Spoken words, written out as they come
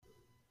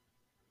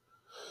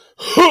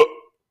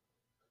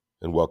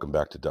And welcome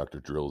back to Dr.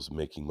 Drill's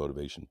Making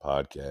Motivation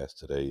podcast.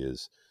 Today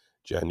is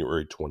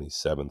January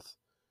 27th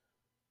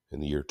in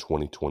the year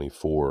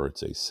 2024.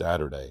 It's a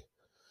Saturday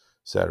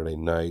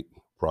night,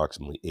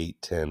 approximately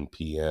 8:10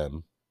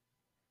 p.m.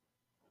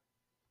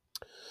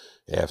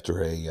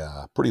 After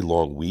a pretty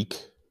long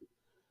week,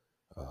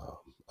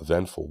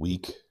 eventful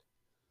week.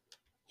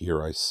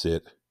 Here I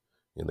sit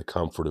in the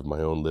comfort of my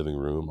own living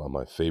room on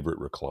my favorite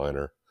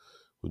recliner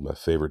with my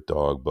favorite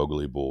dog,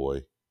 Bogly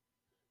Boy.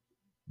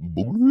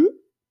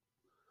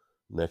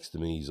 Next to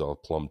me, he's all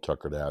plumb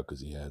tuckered out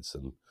because he had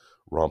some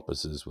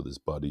rumpuses with his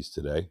buddies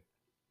today.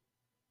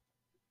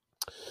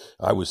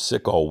 I was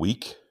sick all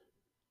week,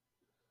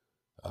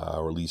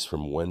 or at least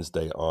from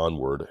Wednesday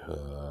onward.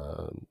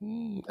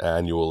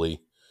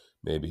 Annually,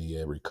 maybe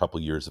every couple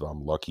years if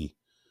I'm lucky,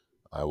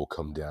 I will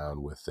come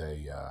down with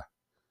I'll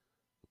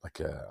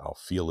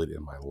feel it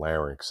in my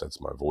larynx.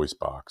 That's my voice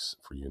box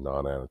for you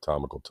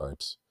non-anatomical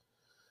types.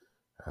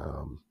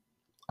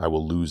 I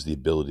will lose the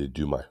ability to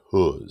do my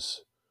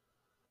hooves,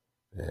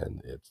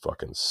 and it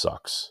fucking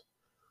sucks.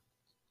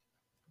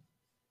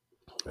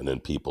 And then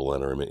people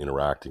that I'm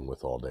interacting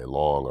with all day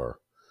long are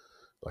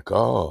like,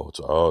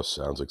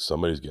 sounds like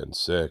somebody's getting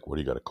sick. What,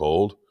 do you got a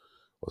cold?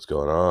 What's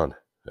going on?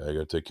 You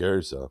got to take care of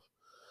yourself.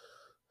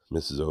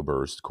 Mrs.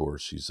 Oberst, of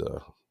course, she's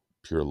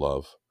pure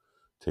love,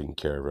 taking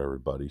care of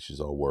everybody. She's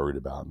all worried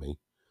about me,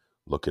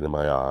 looking in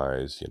my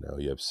eyes.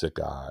 You have sick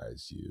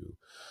eyes. You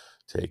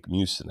take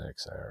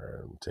Mucinex,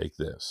 Aaron. Take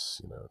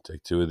this.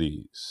 Take 2 of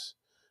these.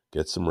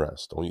 Get some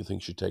rest. Don't you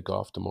think you should take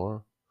off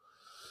tomorrow?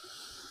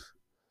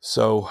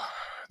 So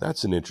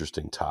that's an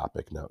interesting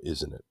topic now,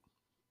 isn't it?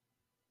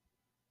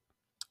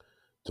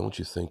 Don't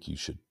you think you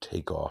should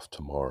take off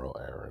tomorrow,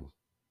 Aaron?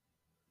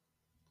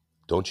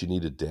 Don't you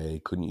need a day?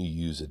 Couldn't you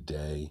use a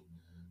day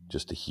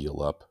just to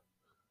heal up?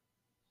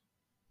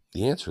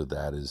 The answer to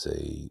that is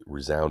a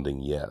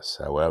resounding yes.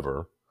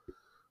 However,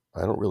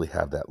 I don't really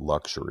have that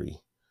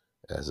luxury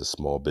as a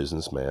small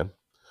businessman,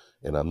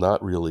 and I'm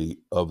not really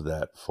of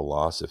that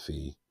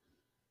philosophy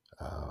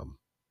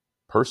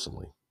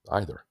personally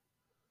either.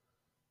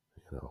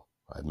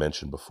 I've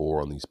mentioned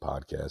before on these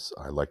podcasts,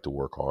 I like to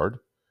work hard.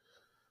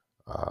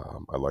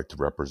 I like to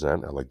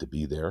represent. I like to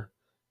be there.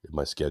 If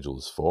my schedule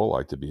is full, I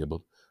like to be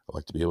able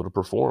to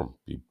perform,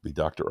 be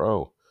Dr.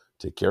 O,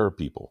 take care of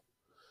people.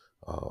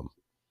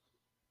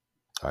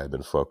 I've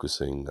been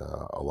focusing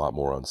a lot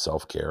more on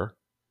self-care.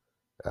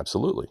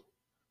 Absolutely.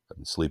 I've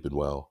been sleeping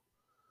well.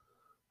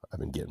 I've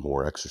been getting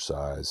more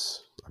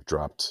exercise. I've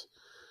dropped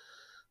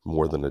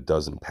more than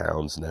 12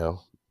 pounds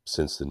now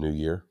since the new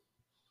year.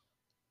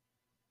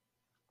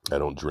 I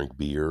don't drink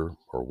beer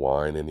or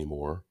wine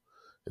anymore,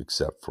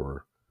 except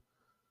for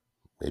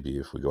maybe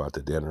if we go out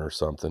to dinner or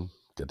something,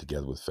 get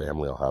together with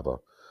family, I'll have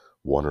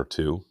 1 or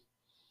 2,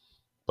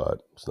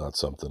 but it's not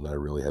something I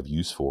really have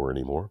use for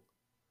anymore.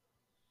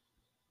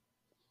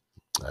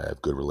 I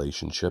have good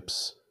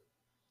relationships.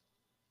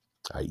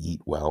 I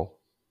eat well.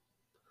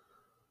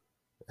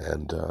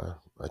 And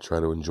I try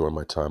to enjoy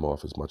my time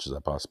off as much as I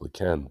possibly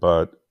can.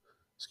 But,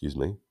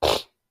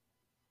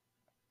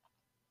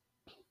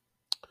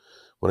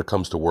 when it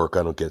comes to work,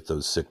 I don't get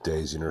those sick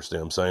days. You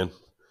understand what I'm saying?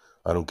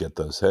 I don't get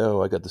those, hey,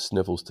 I got the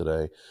sniffles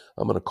today,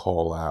 I'm going to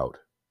call out.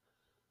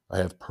 I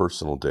have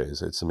personal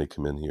days. I had somebody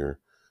come in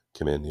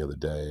the other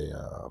day,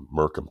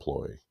 Merck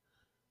employee.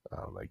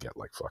 They get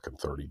like fucking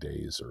 30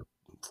 days or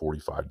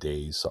 45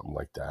 days, something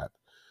like that,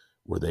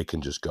 where they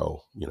can just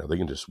go, they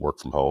can just work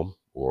from home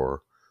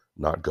or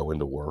not go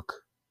into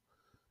work.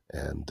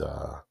 And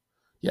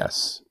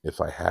yes, if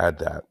I had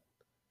that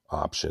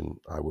option,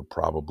 I would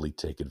probably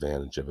take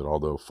advantage of it,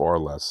 although far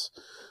less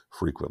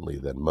frequently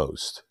than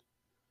most.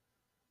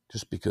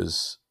 Just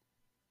because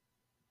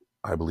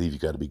I believe you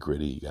got to be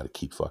gritty. You got to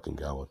keep fucking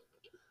going.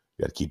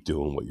 You got to keep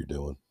doing what you're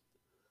doing.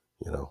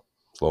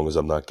 As long as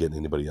I'm not getting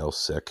anybody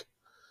else sick,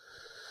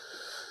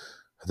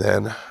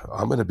 then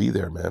I'm going to be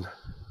there, man.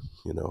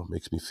 It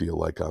makes me feel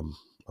like I'm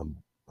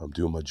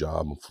doing my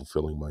job. I'm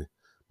fulfilling my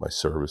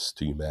service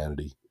to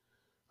humanity.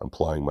 I'm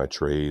plying my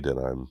trade, and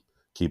I'm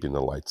keeping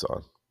the lights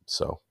on.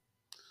 So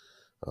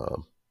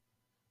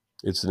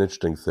it's an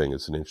interesting thing.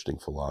 It's an interesting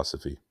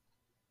philosophy.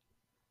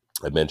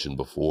 I mentioned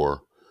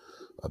before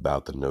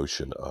about the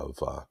notion of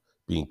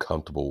being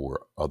comfortable where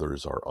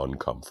others are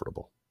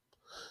uncomfortable.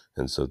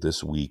 And so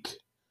this week,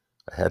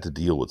 I had to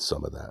deal with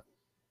some of that.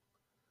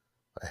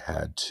 I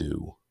had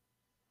to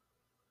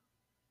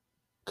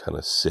kind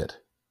of sit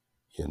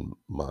in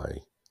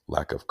my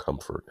lack of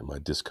comfort and my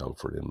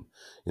discomfort,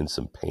 in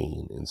some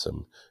pain, in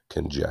some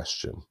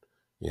congestion,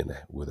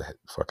 with a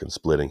fucking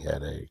splitting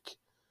headache,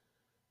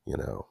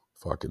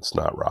 fucking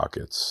snot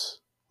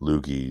rockets,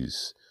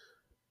 loogies,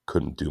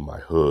 couldn't do my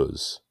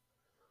hooves,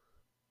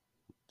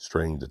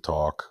 straining to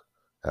talk,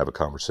 have a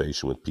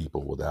conversation with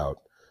people without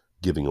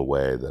giving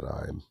away that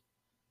I'm,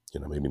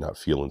 maybe not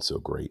feeling so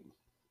great.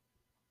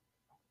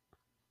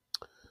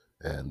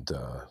 And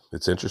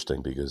it's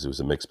interesting because it was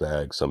a mixed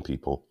bag. Some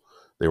people,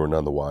 they were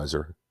none the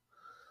wiser.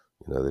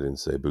 They didn't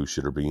say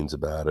bullshit or beans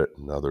about it.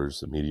 And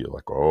others immediately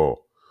like,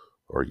 oh,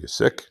 are you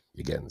sick?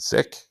 You getting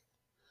sick?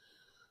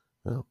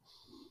 Well,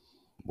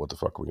 what the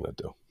fuck are we going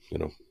to do? You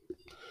know,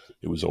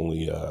 it was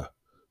only a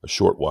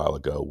short while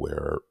ago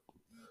where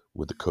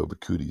with the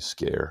COVID cooties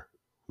scare,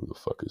 who the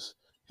fuck is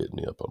hitting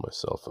me up on my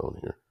cell phone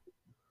here?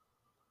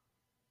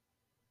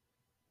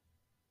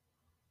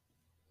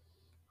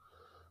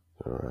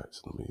 All right,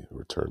 so let me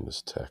return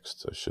this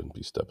text. I shouldn't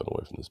be stepping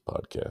away from this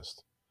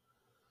podcast.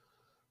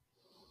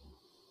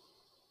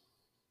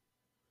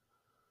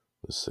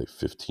 Let's say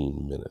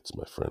 15 minutes.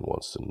 My friend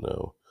wants to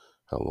know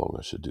how long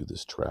I should do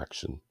this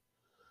traction.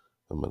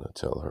 I'm going to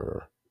tell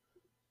her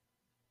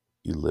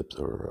ellipse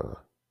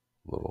or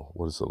little,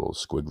 what is the little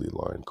squiggly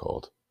line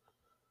called?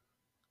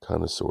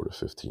 Kind of sort of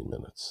 15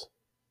 minutes.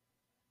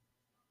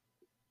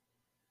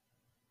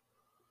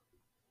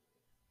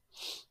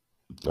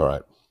 All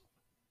right.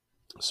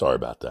 Sorry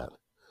about that.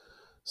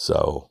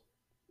 So,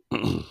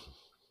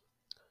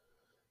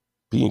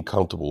 being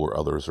comfortable where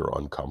others are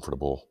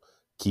uncomfortable,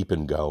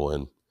 keeping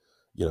going,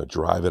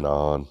 driving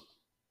on,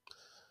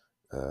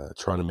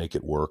 trying to make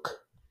it work,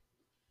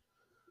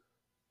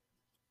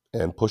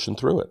 and pushing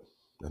through it.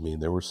 I mean,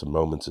 there were some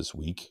moments this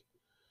week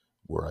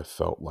where I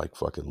felt like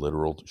fucking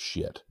literal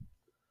shit.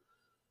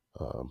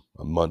 On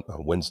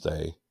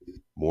Wednesday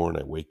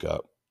morning, I wake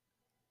up.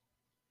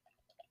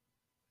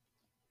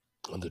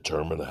 I'm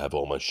determined. I have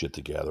all my shit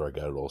together. I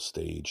got it all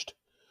staged.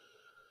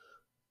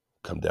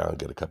 Come down,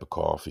 get a cup of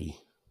coffee.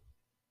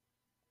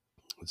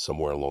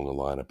 Somewhere along the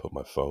line, I put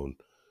my phone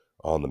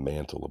on the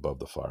mantle above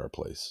the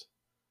fireplace.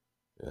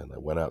 And I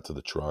went out to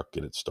the truck,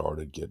 get it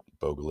started, get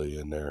Bogley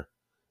in there.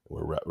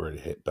 We're about ready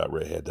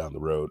to head down the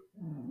road.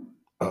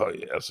 Oh,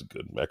 yeah, that's a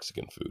good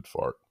Mexican food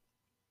fart.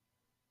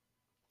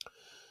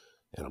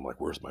 And I'm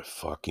like, where's my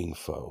fucking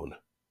phone?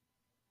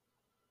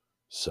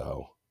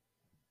 So,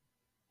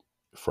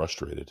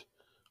 frustrated,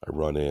 I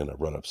run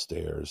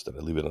upstairs. Did I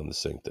leave it on the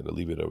sink? Did I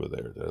leave it over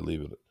there? Did I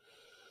leave it?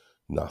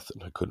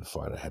 Nothing. I couldn't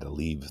find it. I had to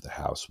leave the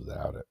house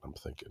without it. I'm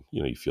thinking,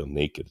 you feel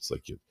naked. It's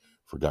like you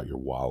forgot your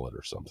wallet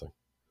or something.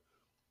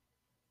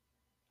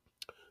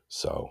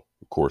 So,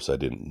 of course, I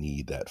didn't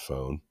need that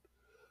phone.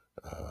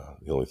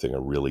 The only thing I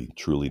really,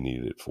 truly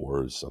needed it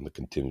for is on the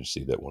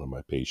contingency that one of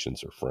my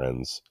patients or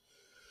friends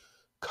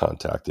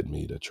contacted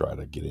me to try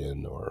to get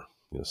in, or,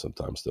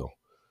 sometimes they'll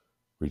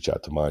reach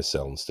out to my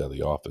cell instead of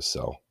the office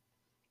cell.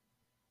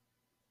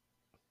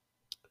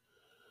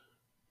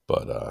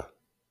 But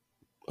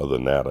other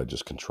than that, I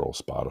just control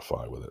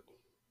Spotify with it.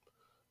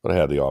 But I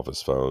had the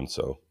office phone,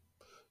 cell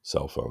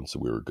phone, so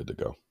we were good to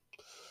go.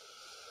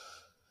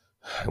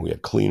 And we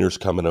had cleaners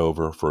coming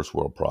over. First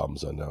world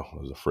problems, I know. I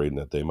was afraid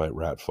that they might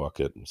rat fuck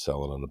it and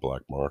sell it on the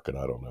black market.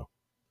 I don't know.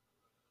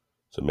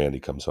 So Mandy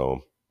comes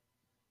home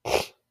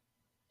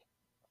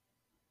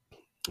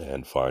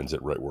and finds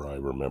it right where I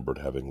remembered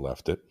having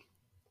left it,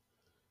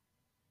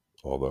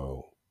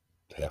 although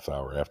half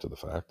hour after the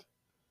fact.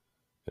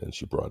 And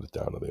she brought it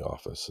down to the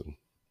office and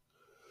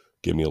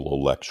gave me a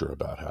little lecture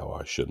about how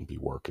I shouldn't be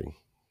working.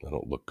 I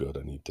don't look good.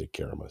 I need to take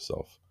care of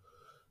myself.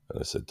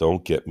 And I said,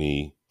 don't get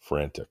me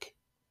frantic.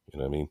 You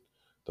know what I mean?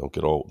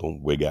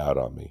 Don't wig out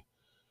on me.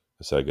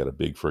 I said, I got a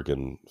big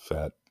freaking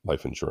fat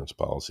life insurance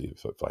policy.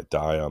 If I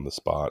die on the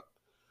spot,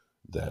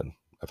 then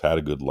I've had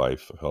a good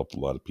life. I've helped a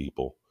lot of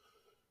people.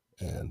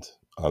 And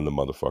I'm the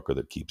motherfucker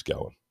that keeps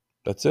going.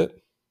 That's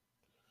it.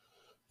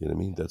 You know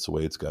what I mean? That's the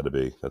way it's got to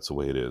be. That's the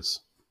way it is.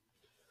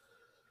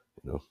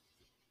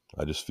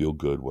 I just feel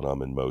good when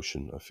I'm in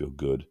motion. I feel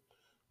good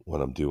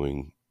when I'm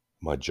doing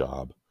my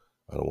job.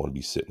 I don't want to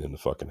be sitting in the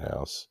fucking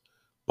house,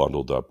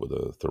 bundled up with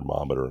a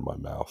thermometer in my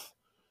mouth,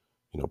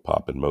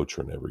 popping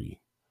Motrin every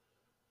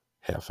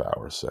half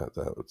hour. So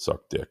that would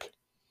suck dick.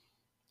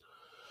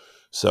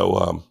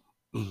 So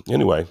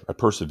anyway, I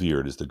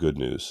persevered is the good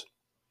news.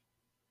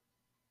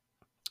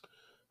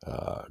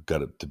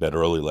 Got to bed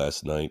early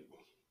last night.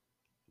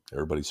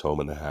 Everybody's home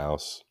in the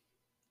house.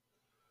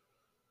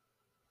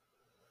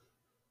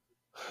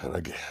 And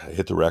I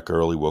hit the wreck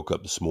early, woke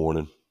up this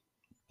morning,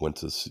 went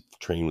to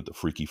train with the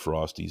Freaky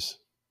Frosties.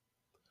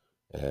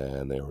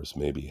 And there was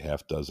maybe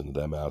half dozen of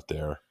them out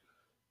there. A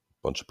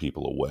bunch of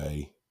people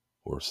away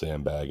who were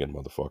sandbagging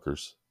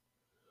motherfuckers.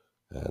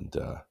 And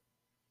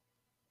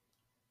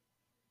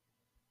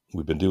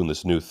we've been doing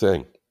this new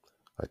thing.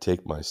 I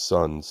take my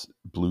son's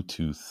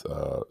Bluetooth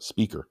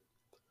speaker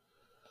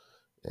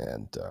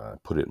and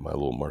put it in my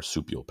little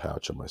marsupial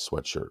pouch on my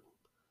sweatshirt.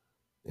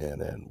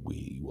 And then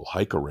we will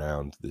hike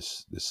around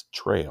this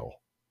trail.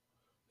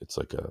 It's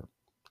like a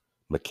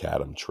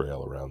macadam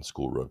trail around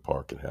School Road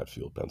Park in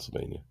Hatfield,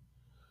 Pennsylvania.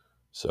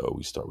 So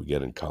we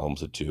get in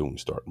columns of two and we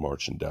start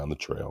marching down the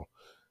trail.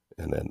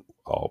 And then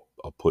I'll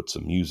put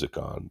some music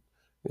on.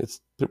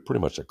 It's pretty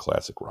much a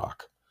classic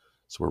rock.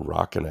 So we're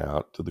rocking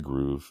out to the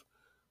groove.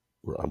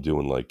 I'm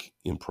doing like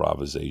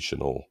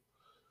improvisational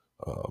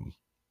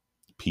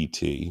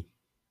PT.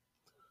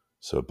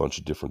 So a bunch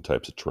of different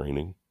types of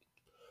training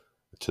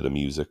to the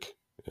music.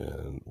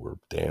 And we're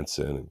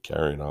dancing and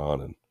carrying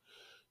on. And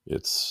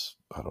it's,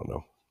 I don't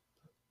know,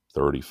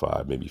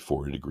 35, maybe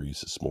 40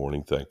 degrees this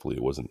morning. Thankfully,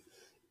 it wasn't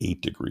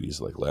 8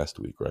 degrees like last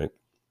week, right?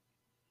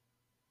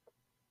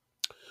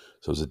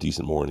 So it was a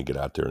decent morning to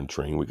get out there and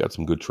train. We got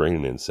some good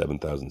training in,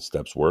 7,000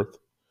 steps worth.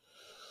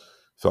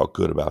 Felt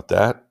good about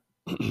that.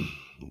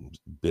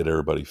 Bid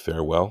everybody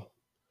farewell.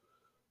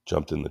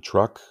 Jumped in the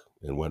truck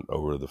and went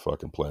over to the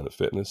fucking Planet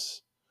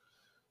Fitness.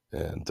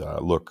 And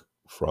look,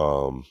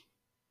 from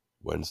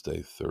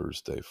Wednesday,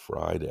 Thursday,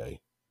 Friday,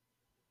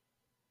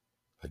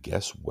 I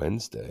guess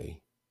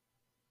Wednesday,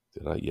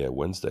 did I? Yeah,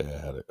 Wednesday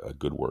I had a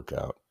good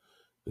workout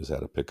because I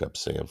had to pick up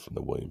Sam from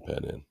the William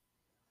Penn Inn.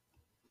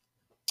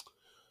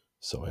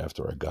 So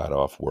after I got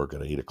off work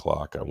at 8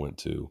 o'clock, I went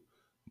to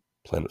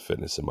Planet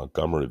Fitness in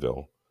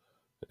Montgomeryville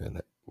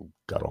and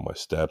got all my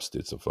steps,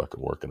 did some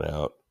fucking working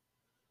out.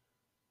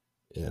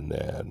 And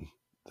then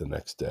the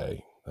next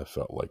day, I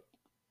felt like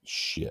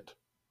shit.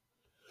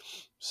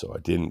 So I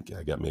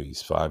got maybe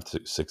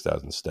 5,000 to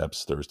 6,000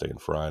 steps Thursday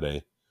and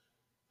Friday.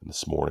 And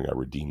this morning I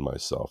redeemed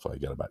myself. I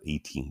got about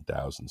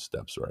 18,000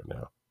 steps right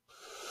now.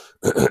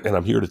 And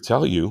I'm here to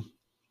tell you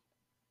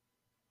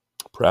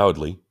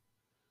proudly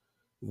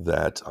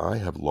that I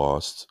have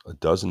lost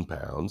 12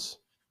 pounds.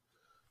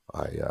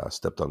 I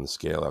stepped on the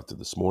scale after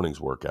this morning's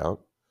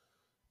workout,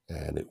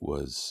 and it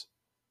was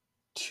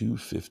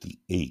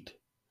 258.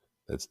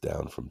 That's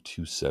down from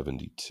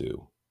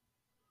 272.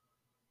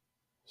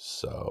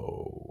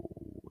 So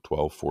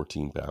 12,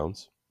 14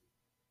 pounds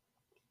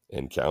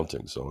and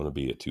counting. So I'm going to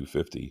be at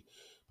 250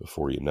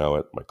 before you know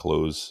it. My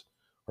clothes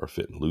are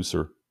fitting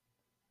looser.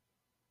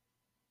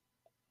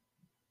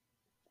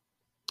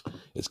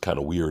 It's kind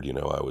of weird, you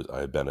know.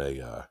 I've been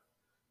a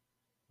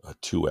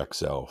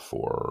 2XL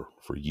for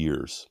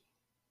years,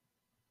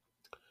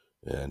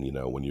 and you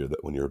know when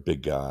you're a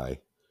big guy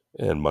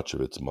and much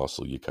of it's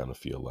muscle, you kind of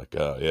feel like,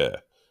 oh yeah,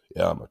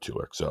 I'm a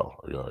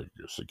 2XL.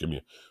 So give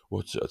me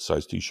what's a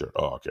size T-shirt?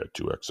 Oh, okay,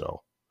 2XL.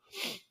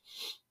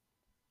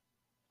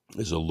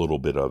 There's a little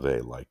bit of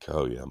a like,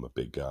 oh yeah, I'm a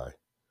big guy.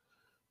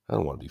 I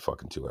don't want to be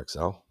fucking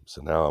 2XL.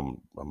 So now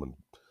I'm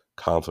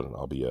confident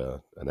I'll be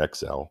an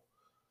XL,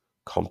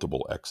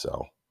 comfortable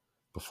XL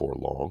before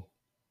long,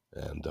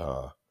 and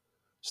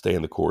stay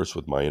in the course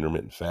with my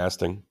intermittent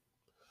fasting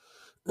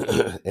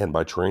and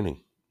my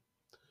training,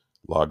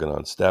 logging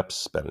on steps,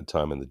 spending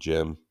time in the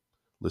gym,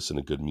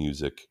 listening to good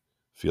music,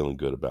 feeling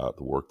good about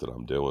the work that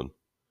I'm doing,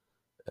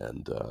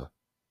 and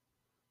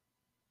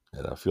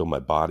I feel my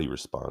body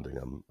responding.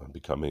 I'm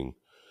becoming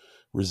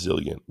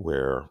resilient.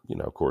 Where, you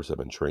know, of course, I've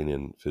been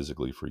training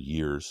physically for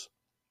years,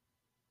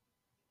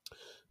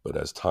 but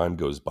as time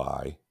goes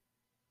by,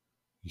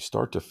 you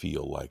start to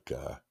feel like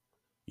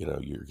you know,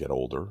 you get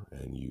older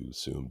and you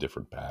assume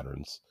different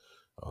patterns.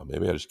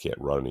 Maybe I just can't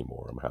run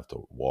anymore. I'm gonna have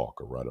to walk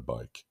or ride a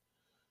bike.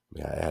 I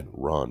mean, I hadn't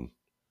run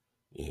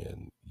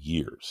in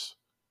years,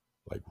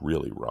 like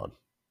really run.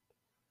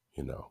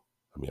 You know,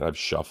 I mean, I've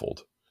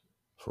shuffled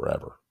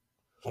forever.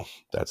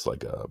 That's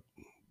like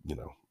you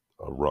know,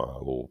 a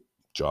little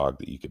jog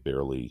that you could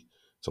barely.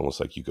 It's almost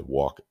like you could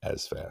walk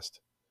as fast.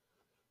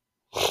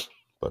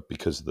 But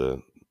because of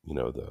the, you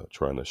know, the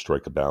trying to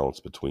strike a balance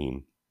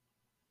between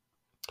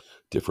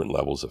different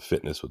levels of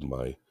fitness with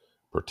my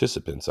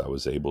participants, I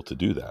was able to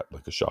do that,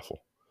 like a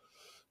shuffle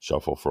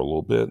for a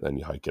little bit, then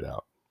you hike it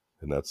out,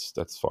 and that's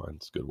fine.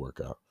 It's a good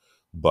workout.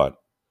 But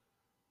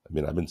I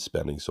mean, I've been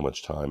spending so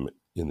much time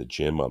in the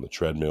gym, on the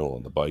treadmill,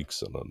 on the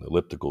bikes, and on the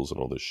ellipticals and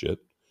all this shit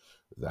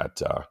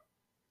that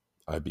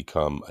I've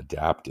become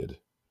adapted.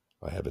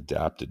 I have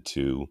adapted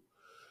to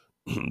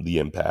the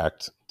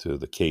impact, to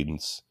the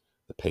cadence,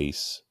 the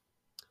pace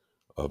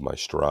of my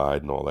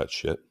stride and all that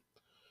shit,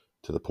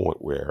 to the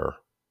point where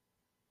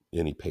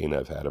any pain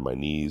I've had in my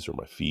knees or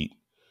my feet,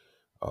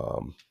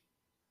 um,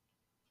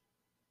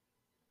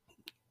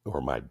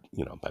 or my,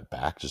 you know, my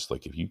back, just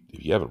like if you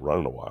haven't run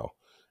in a while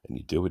and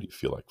you do it, you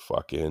feel like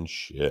fucking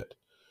shit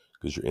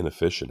because you're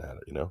inefficient at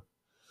it, you know.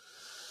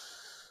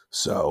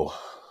 So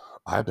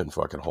I've been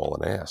fucking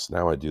hauling ass.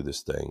 Now I do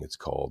this thing. It's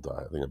called,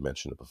 I think I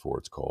mentioned it before.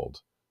 It's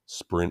called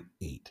Sprint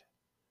 8.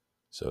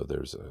 So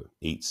there's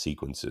 8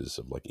 sequences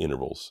of like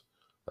intervals,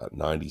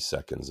 90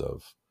 seconds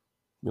of,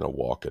 you know,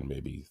 walking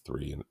maybe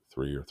 3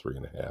 or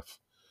 3.5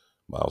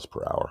 miles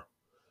per hour,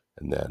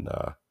 and then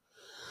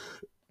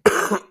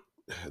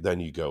then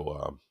you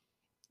go.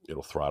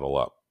 It'll throttle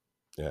up,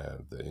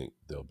 and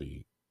there'll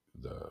be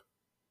the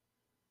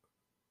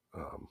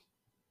um,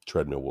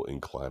 treadmill will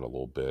incline a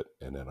little bit,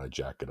 and then I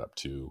jack it up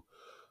to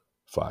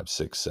 5,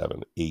 6,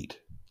 7, 8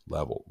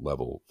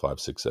 level 5,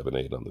 6, 7,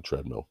 8 on the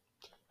treadmill,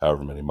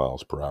 however many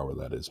miles per hour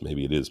that is.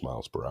 Maybe it is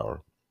miles per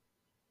hour.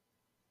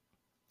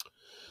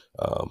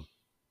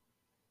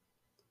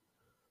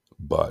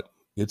 But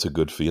it's a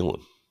good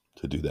feeling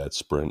to do that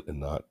sprint and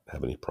not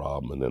have any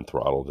problem, and then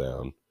throttle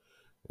down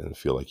and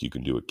feel like you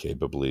can do it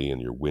capably,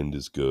 and your wind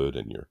is good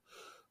and your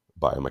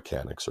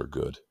biomechanics are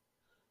good.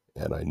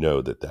 And I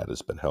know that that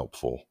has been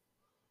helpful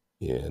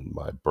in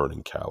my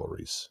burning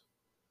calories,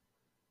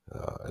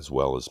 as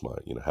well as my,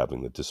 you know,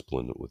 having the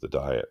discipline with the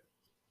diet.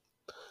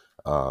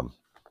 Um,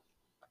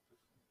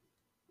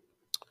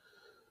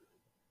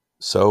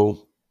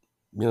 so,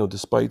 you know,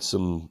 despite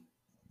some,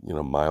 you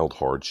know, mild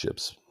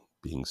hardships,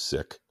 being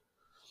sick,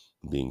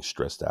 being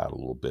stressed out a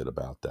little bit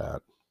about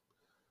that,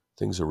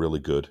 things are really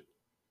good.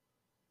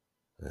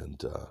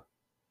 And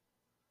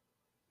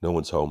no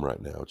one's home right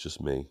now. It's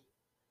just me.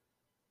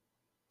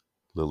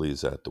 Lily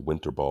is at the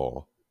winter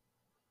ball.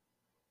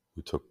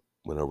 We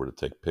went over to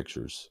take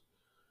pictures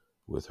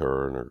with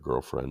her and her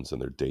girlfriends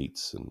and their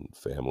dates and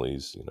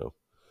families.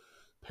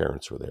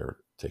 Parents were there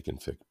taking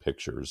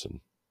pictures,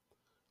 and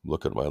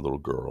look at my little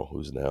girl,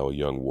 who's now a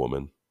young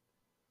woman,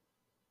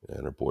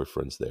 and her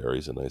boyfriend's there.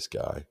 He's a nice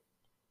guy.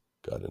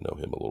 Got to know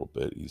him a little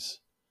bit.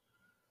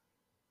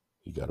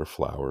 He got her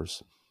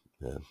flowers,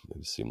 and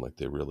it seemed like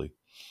they really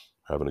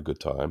having a good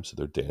time. So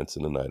they're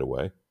dancing the night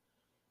away,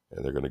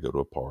 and they're going to go to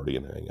a party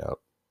and hang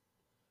out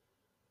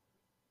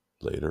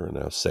later. And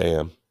now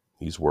Sam,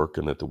 he's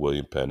working at the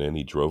William Penn Inn.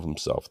 He drove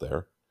himself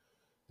there,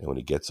 and when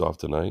he gets off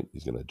tonight,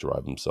 he's going to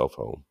drive himself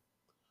home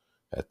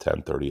at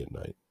 10:30 at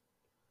night.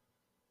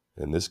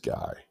 And this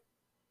guy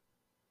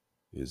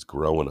is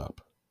growing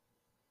up.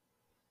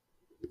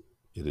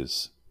 It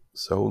is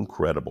so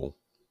incredible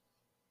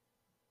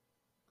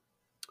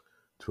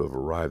to have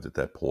arrived at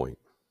that point.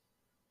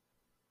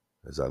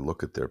 As I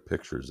look at their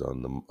pictures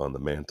on the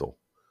mantle,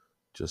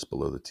 just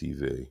below the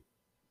TV,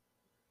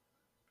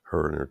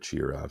 her in her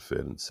cheer outfit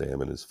and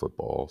Sam in his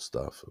football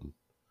stuff, and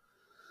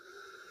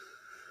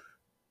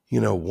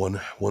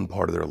one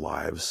part of their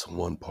lives,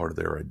 one part of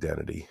their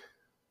identity,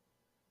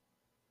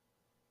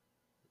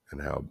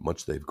 and how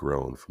much they've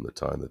grown from the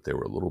time that they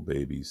were little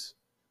babies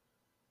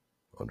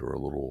under a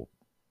little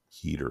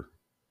heater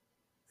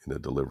in a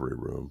delivery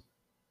room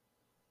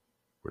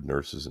where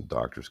nurses and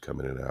doctors come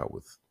in and out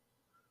with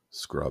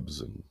scrubs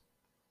and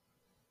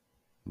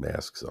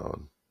masks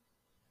on.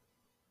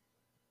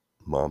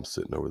 Mom's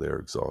sitting over there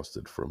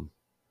exhausted from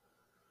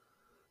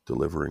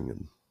delivering,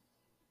 and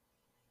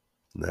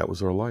that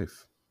was our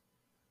life.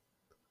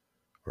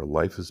 Our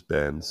life has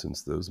been,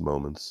 since those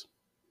moments,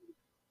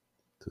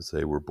 since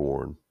they were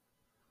born,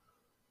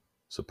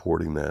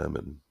 supporting them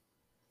and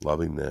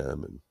loving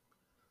them and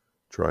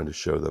trying to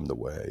show them the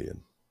way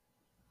and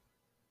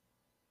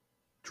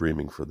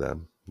dreaming for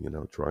them,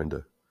 trying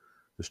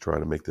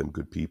to make them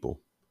good people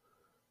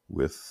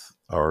with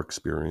our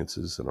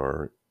experiences and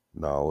our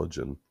knowledge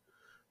and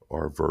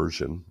our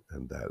version,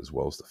 and that as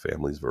well as the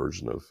family's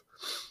version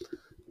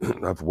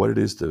of what it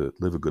is to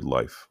live a good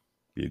life,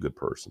 be a good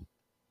person.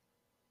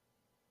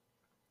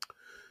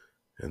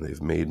 And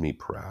they've made me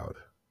proud,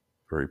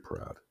 very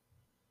proud.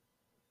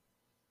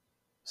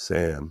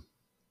 Sam,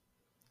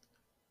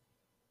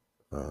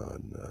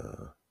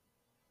 on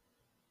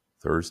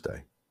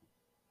Thursday,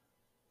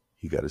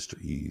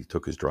 he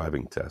took his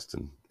driving test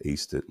and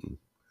aced it, and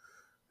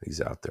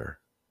he's out there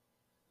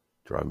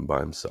driving by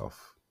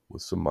himself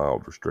with some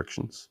mild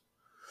restrictions.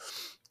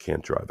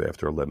 Can't drive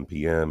after 11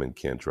 p.m. and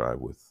can't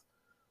drive with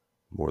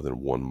more than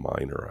one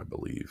minor, I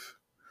believe,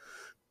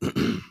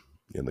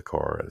 in the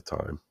car at a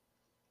time.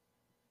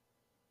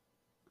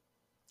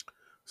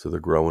 So they're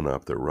growing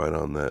up. They're right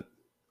on that.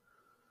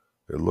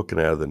 They're looking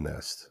out of the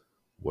nest.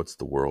 What's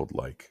the world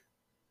like?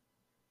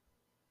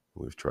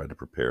 We've tried to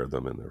prepare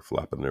them, and they're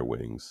flapping their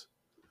wings.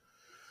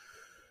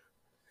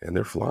 And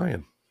they're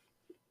flying.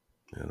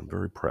 And I'm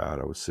very proud.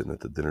 I was sitting at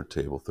the dinner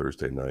table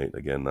Thursday night,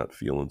 again, not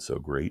feeling so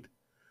great,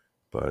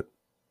 but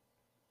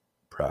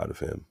proud of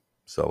him,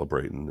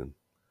 celebrating and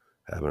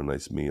having a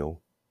nice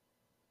meal.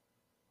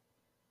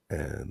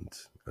 And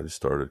I just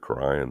started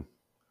crying,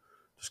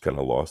 just kind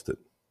of lost it.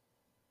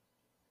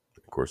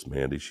 Of course,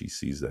 Mandy, she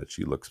sees that,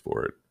 she looks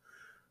for it.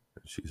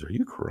 And she's, "Are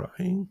you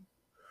crying?"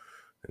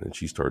 And then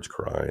she starts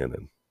crying,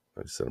 and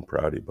I just said, "I'm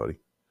proud of you, buddy."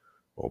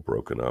 All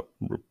broken up.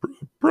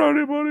 "Proud of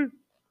you, buddy."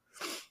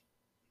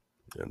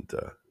 And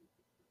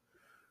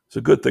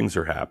so good things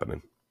are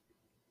happening.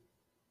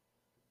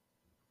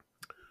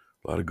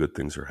 A lot of good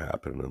things are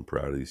happening. I'm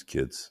proud of these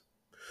kids.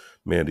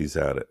 Mandy's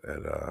out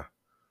at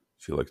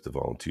she likes to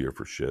volunteer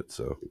for shit,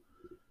 so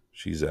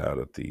she's out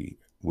at the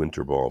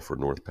winter ball for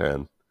North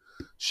Penn,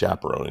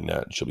 chaperoning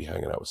that, and she'll be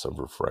hanging out with some of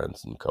her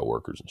friends and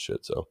coworkers and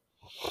shit. So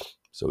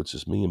it's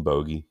just me and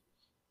Bogey,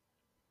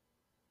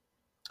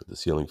 with the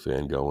ceiling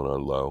fan going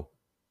on low,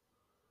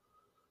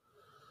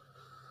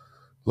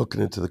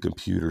 looking into the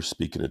computer,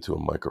 speaking into a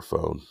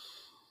microphone,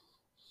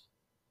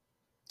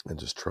 and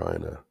just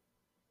trying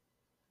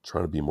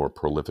to be more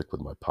prolific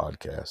with my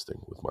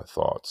podcasting, with my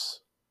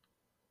thoughts.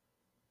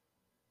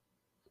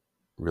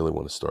 Really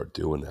want to start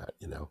doing that,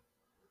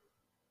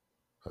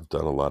 I've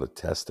done a lot of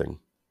testing,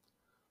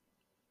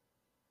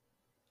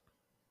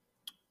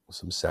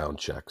 some sound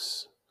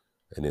checks,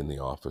 and in the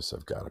office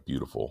I've got a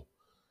beautiful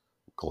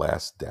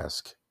glass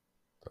desk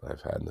that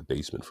I've had in the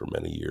basement for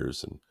many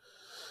years, and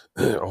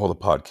all the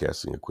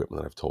podcasting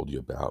equipment that I've told you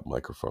about,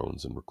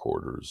 microphones and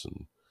recorders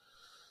and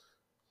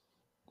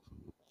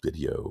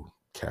video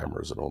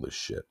cameras and all this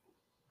shit.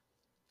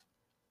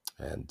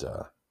 And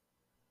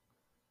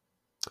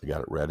I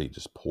got it ready,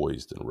 just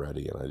poised and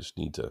ready, and I just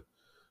need to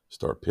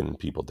start pinning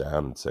people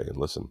down and saying,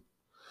 "Listen,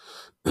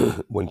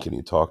 when can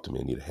you talk to me?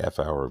 I need a half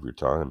hour of your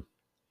time,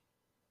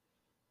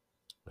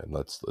 and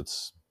let's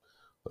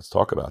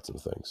talk about some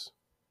things."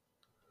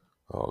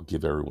 I'll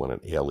give everyone an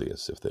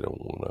alias if they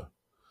don't want to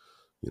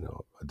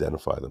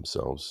identify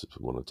themselves if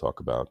we want to talk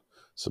about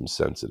some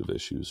sensitive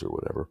issues or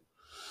whatever,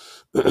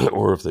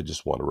 or if they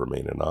just want to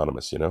remain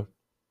anonymous, I'll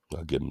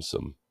give them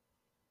some.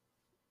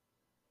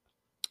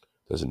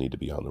 Doesn't need to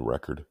be on the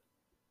record.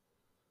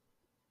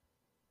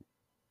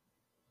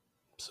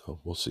 So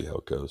we'll see how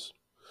it goes.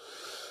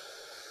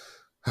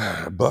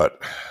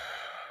 But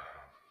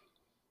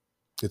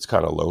it's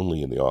kind of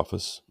lonely in the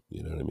office,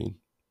 you know what I mean?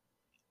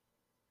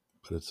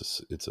 But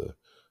it's a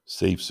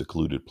safe,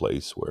 secluded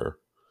place where,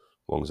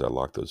 as long as I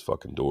lock those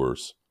fucking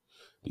doors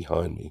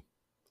behind me,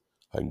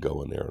 I can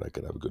go in there and I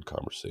can have a good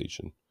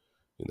conversation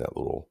in that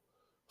little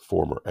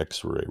former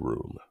X-ray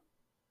room.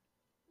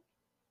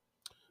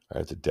 I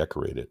had to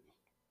decorate it.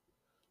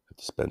 I had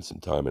to spend some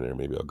time in there.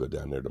 Maybe I'll go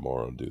down there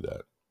tomorrow and do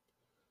that,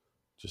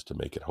 just to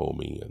make it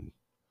homey and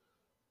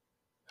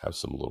have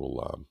some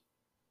little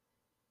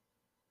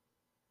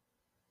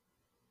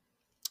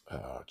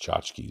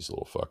tchotchkes,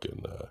 little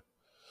fucking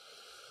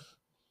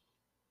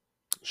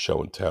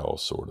show and tell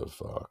sort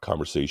of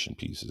conversation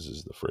pieces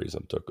is the phrase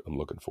I'm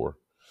looking for.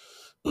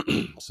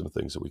 Some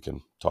things that we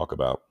can talk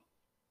about.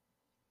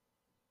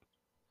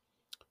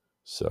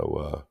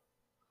 So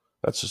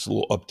that's just a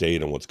little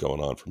update on what's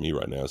going on for me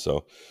right now.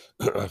 So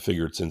I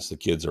figured since the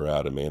kids are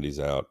out and Mandy's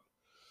out,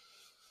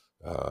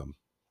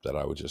 that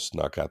I would just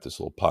knock out this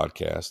little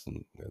podcast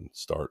and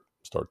start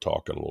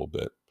talking a little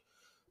bit.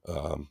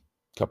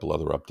 Couple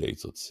other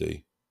updates. Let's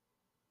see.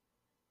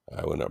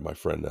 I went up my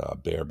friend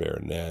Bear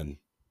Nan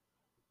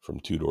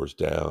from 2 doors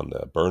down.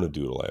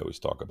 Bernadoodle I always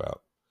talk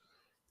about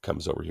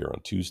comes over here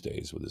on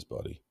Tuesdays with his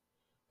buddy.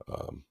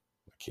 I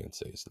can't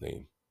say his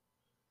name.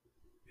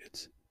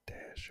 It's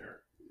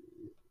Dasher.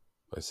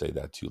 If I say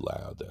that too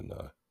loud, then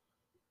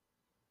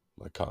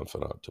my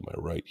confidant to my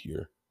right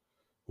here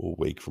will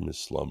wake from his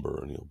slumber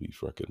and he'll be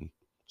fucking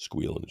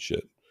squealing and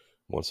shit.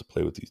 Wants to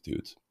play with these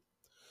dudes.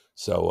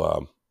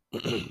 So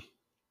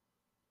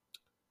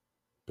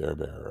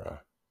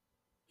Bear,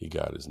 he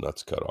got his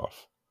nuts cut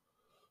off.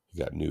 He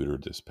got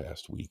neutered this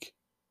past week,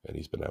 and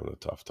he's been having a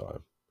tough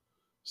time.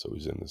 So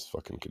he's in this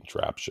fucking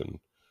contraption,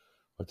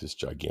 like this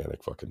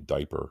gigantic fucking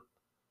diaper,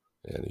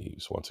 and he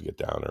just wants to get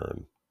down there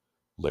and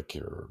lick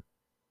or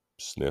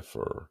sniff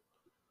or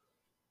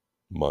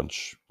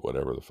munch,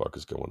 whatever the fuck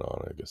is going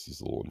on. I guess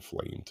he's a little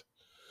inflamed.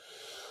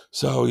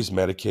 So he's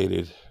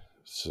medicated.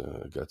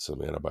 So got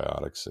some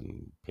antibiotics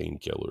and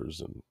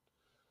painkillers and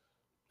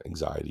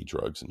anxiety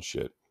drugs and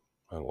shit.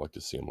 I don't like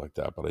to see him like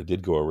that, but I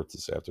did go over it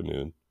this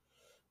afternoon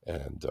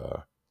and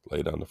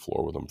laid on the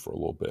floor with him for a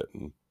little bit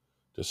and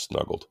just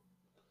snuggled.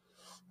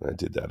 And I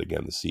did that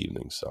again this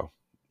evening. So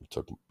we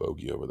took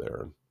Bogey over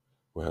there and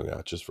we hung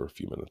out just for a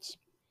few minutes.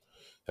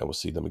 And we'll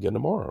see them again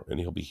tomorrow. And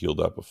he'll be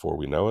healed up before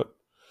we know it.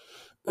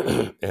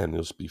 And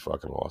it'll be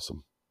fucking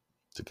awesome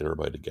to get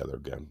everybody together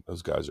again.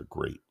 Those guys are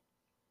great.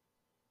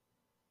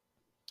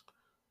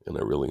 And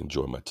I really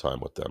enjoy my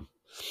time with them.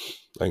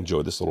 I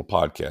enjoyed this little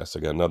podcast. I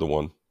got another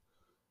one.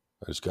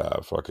 I just got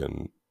to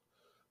fucking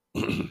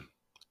do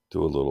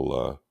a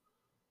little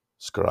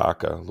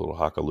skraka, a little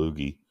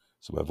hakalugi,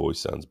 so my voice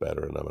sounds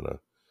better. And I'm going to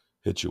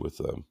hit you with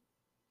a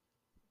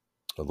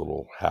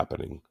little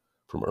happening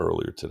from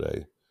earlier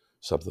today,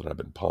 something I've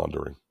been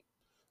pondering.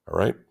 All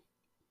right?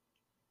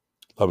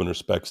 Love and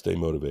respect. Stay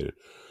motivated.